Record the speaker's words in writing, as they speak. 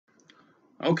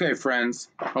Okay, friends,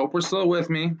 hope we're still with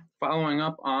me. Following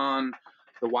up on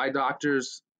the why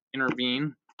doctors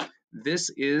intervene, this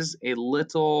is a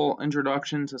little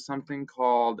introduction to something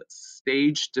called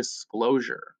stage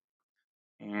disclosure.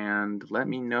 And let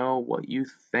me know what you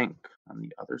think on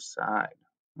the other side.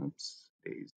 Oops,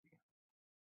 Daisy,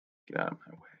 get out of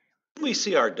my way. When we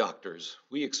see our doctors,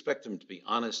 we expect them to be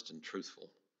honest and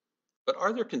truthful. But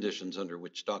are there conditions under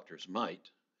which doctors might,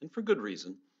 and for good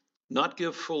reason, not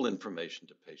give full information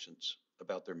to patients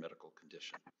about their medical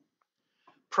condition?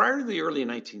 Prior to the early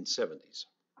 1970s,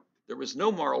 there was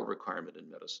no moral requirement in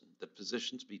medicine that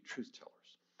physicians be truth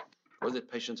tellers or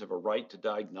that patients have a right to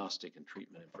diagnostic and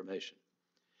treatment information.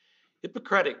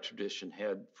 Hippocratic tradition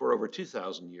had, for over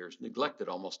 2,000 years, neglected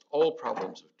almost all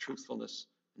problems of truthfulness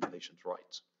and patients'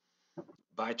 rights.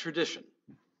 By tradition,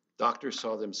 doctors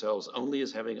saw themselves only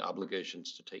as having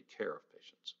obligations to take care of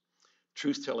patients.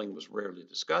 Truth telling was rarely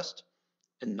discussed,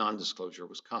 and non disclosure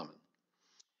was common.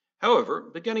 However,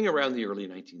 beginning around the early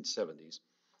 1970s,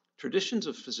 traditions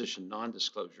of physician non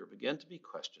disclosure began to be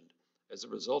questioned as a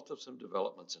result of some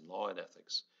developments in law and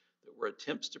ethics that were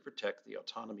attempts to protect the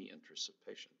autonomy interests of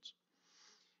patients.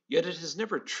 Yet it has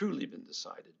never truly been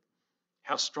decided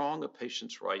how strong a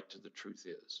patient's right to the truth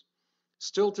is.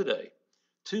 Still today,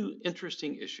 two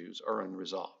interesting issues are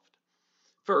unresolved.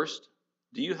 First,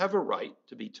 do you have a right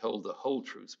to be told the whole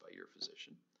truth by your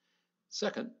physician?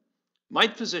 Second,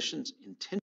 might physicians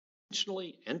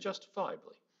intentionally and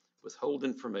justifiably withhold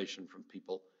information from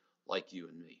people like you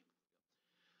and me?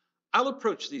 I'll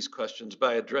approach these questions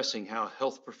by addressing how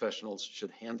health professionals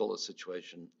should handle a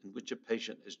situation in which a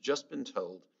patient has just been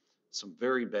told some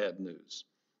very bad news.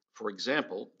 For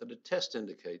example, that a test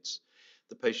indicates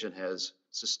the patient has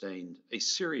sustained a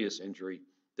serious injury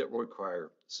that will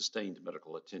require sustained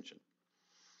medical attention.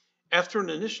 After an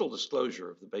initial disclosure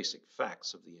of the basic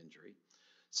facts of the injury,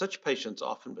 such patients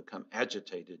often become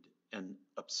agitated and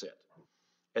upset.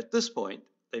 At this point,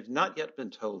 they've not yet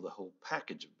been told the whole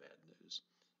package of bad news,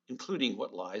 including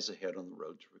what lies ahead on the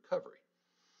road to recovery.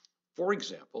 For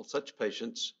example, such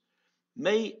patients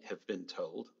may have been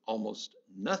told almost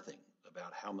nothing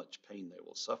about how much pain they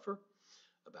will suffer,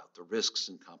 about the risks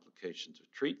and complications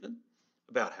of treatment,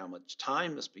 about how much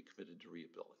time must be committed to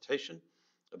rehabilitation,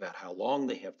 about how long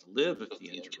they have to live if the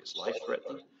injury is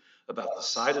life-threatening, about the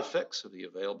side effects of the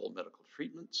available medical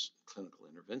treatments, clinical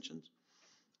interventions,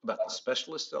 about the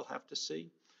specialists they'll have to see,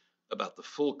 about the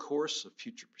full course of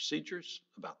future procedures,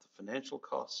 about the financial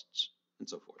costs, and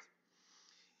so forth.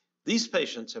 These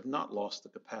patients have not lost the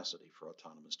capacity for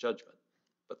autonomous judgment,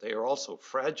 but they are also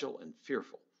fragile and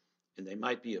fearful, and they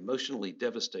might be emotionally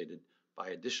devastated by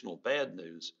additional bad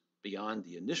news beyond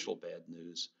the initial bad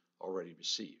news already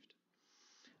received.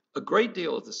 A great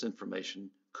deal of this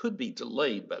information could be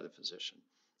delayed by the physician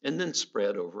and then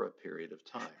spread over a period of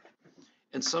time,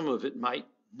 and some of it might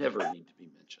never need to be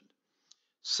mentioned.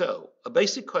 So, a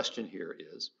basic question here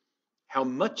is, how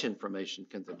much information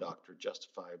can the doctor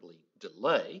justifiably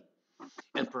delay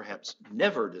and perhaps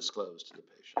never disclose to the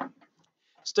patient?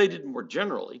 Stated more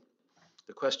generally,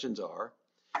 the questions are,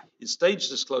 is stage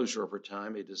disclosure over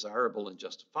time a desirable and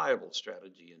justifiable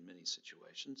strategy in many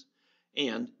situations?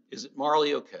 And is it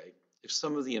morally okay if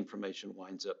some of the information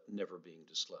winds up never being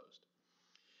disclosed?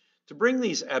 To bring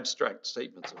these abstract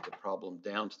statements of the problem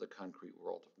down to the concrete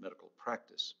world of medical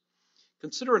practice,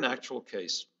 consider an actual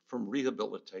case from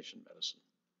rehabilitation medicine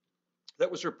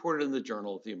that was reported in the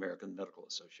Journal of the American Medical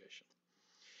Association.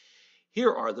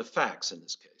 Here are the facts in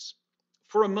this case.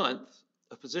 For a month,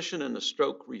 a physician in a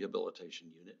stroke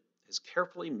rehabilitation unit has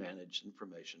carefully managed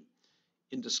information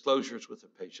in disclosures with a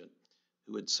patient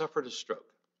who had suffered a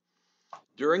stroke.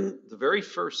 During the very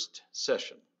first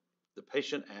session, the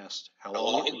patient asked how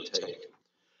long it would take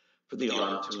for the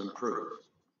arm to improve.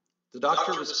 The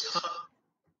doctor was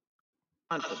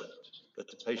confident that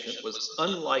the patient was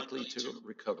unlikely to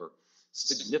recover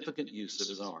significant use of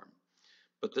his arm,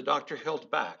 but the doctor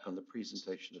held back on the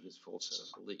presentation of his full set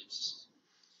of beliefs.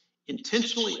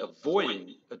 Intentionally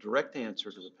avoiding a direct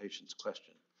answer to the patient's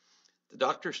question, the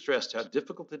doctor stressed how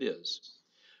difficult it is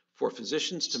for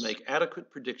physicians to make adequate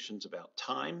predictions about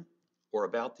time or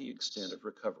about the extent of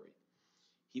recovery.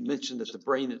 He mentioned that the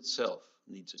brain itself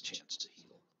needs a chance to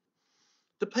heal.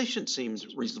 The patient seemed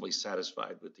reasonably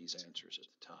satisfied with these answers at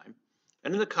the time,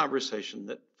 and in the conversation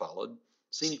that followed,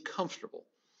 seemed comfortable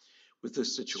with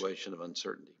this situation of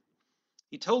uncertainty.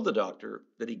 He told the doctor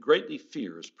that he greatly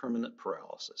fears permanent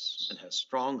paralysis and has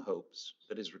strong hopes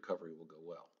that his recovery will go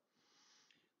well.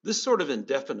 This sort of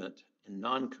indefinite and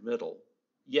non-committal,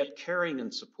 yet caring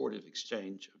and supportive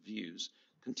exchange of views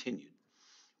continued,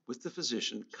 with the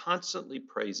physician constantly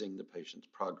praising the patient's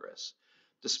progress,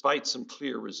 despite some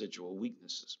clear residual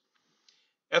weaknesses.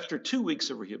 After 2 weeks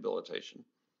of rehabilitation,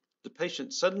 the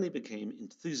patient suddenly became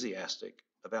enthusiastic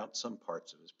about some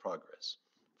parts of his progress.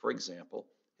 For example,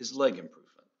 his leg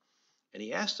improvement. And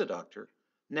he asked the doctor,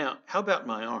 "Now, how about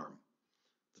my arm?"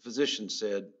 The physician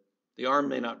said, "The arm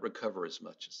may not recover as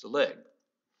much as the leg,"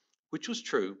 which was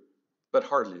true, but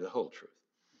hardly the whole truth.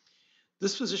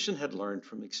 This physician had learned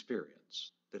from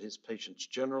experience that his patients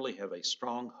generally have a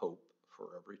strong hope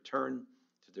for a return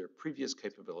to their previous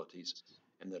capabilities,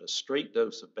 and that a straight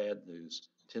dose of bad news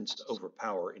tends to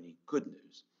overpower any good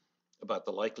news about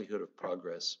the likelihood of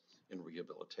progress in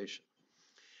rehabilitation.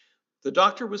 The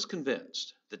doctor was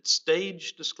convinced that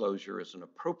stage disclosure is an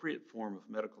appropriate form of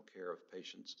medical care of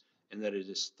patients and that it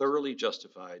is thoroughly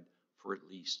justified for at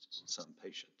least some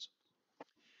patients.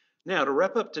 Now, to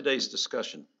wrap up today's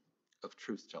discussion of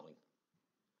truth-telling,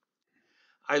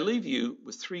 I leave you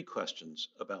with 3 questions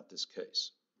about this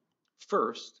case.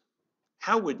 First,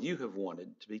 how would you have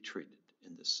wanted to be treated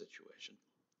in this situation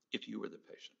if you were the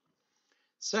patient?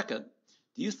 Second,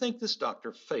 do you think this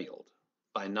doctor failed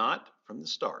by not, from the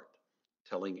start,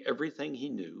 telling everything he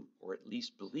knew or at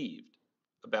least believed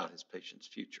about his patient's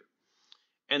future?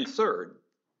 And third,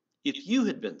 if you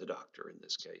had been the doctor in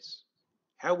this case,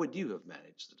 how would you have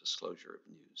managed the disclosure of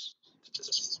news to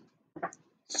this point?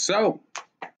 So,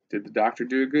 did the doctor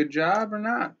do a good job or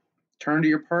not? Turn to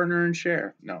your partner and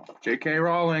share. No, J.K.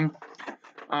 Rowling.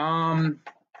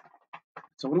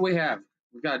 So what do we have?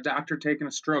 We've got a doctor taking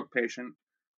a stroke patient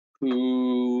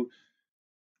who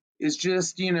is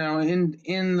just, in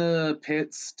the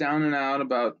pits, down and out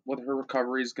about what her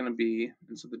recovery is going to be.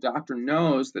 And so the doctor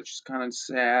knows that she's kind of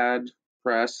sad,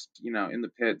 depressed, in the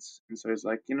pits. And so he's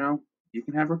like, you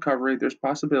can have recovery. There's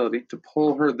possibility to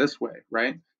pull her this way,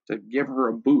 right? To give her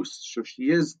a boost so she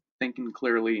is thinking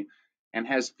clearly and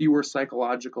has fewer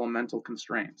psychological and mental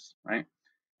constraints, right?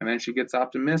 And then she gets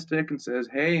optimistic and says,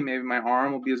 hey, maybe my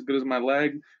arm will be as good as my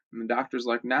leg. And the doctor's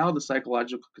like, now the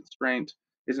psychological constraint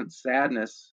isn't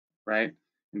sadness, right?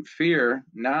 And fear,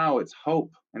 now it's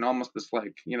hope, and almost this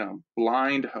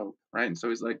blind hope, right? And so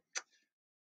he's like,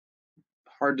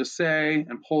 hard to say,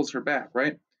 and pulls her back,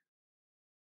 right?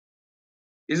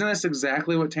 Isn't this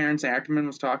exactly what Terence Ackerman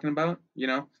was talking about?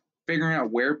 Figuring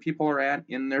out where people are at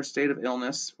in their state of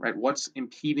illness, right? What's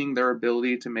impeding their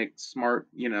ability to make smart,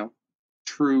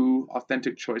 true,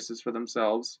 authentic choices for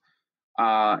themselves,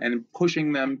 and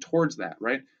pushing them towards that,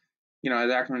 right?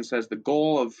 As Ackerman says, the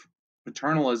goal of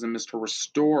paternalism is to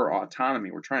restore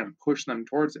autonomy. We're trying to push them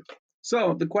towards it.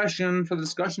 So the question for the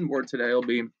discussion board today will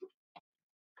be,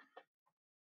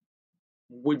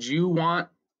 would you want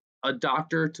a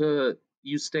doctor to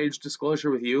use stage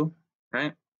disclosure with you,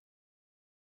 right?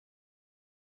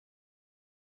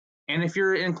 And if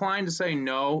you're inclined to say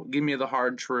no, give me the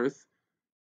hard truth.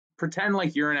 Pretend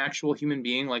like you're an actual human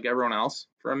being like everyone else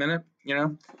for a minute,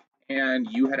 and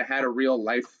you had a real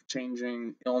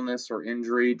life-changing illness or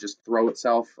injury just throw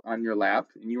itself on your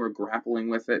lap, and you were grappling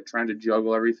with it, trying to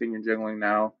juggle everything you're juggling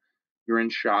now. You're in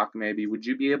shock, maybe. Would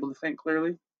you be able to think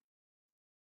clearly?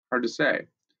 Hard to say.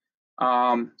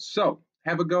 So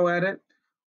have a go at it.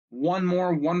 One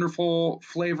more wonderful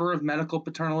flavor of medical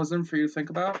paternalism for you to think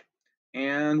about,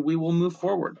 and we will move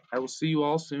forward. I will see you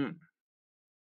all soon.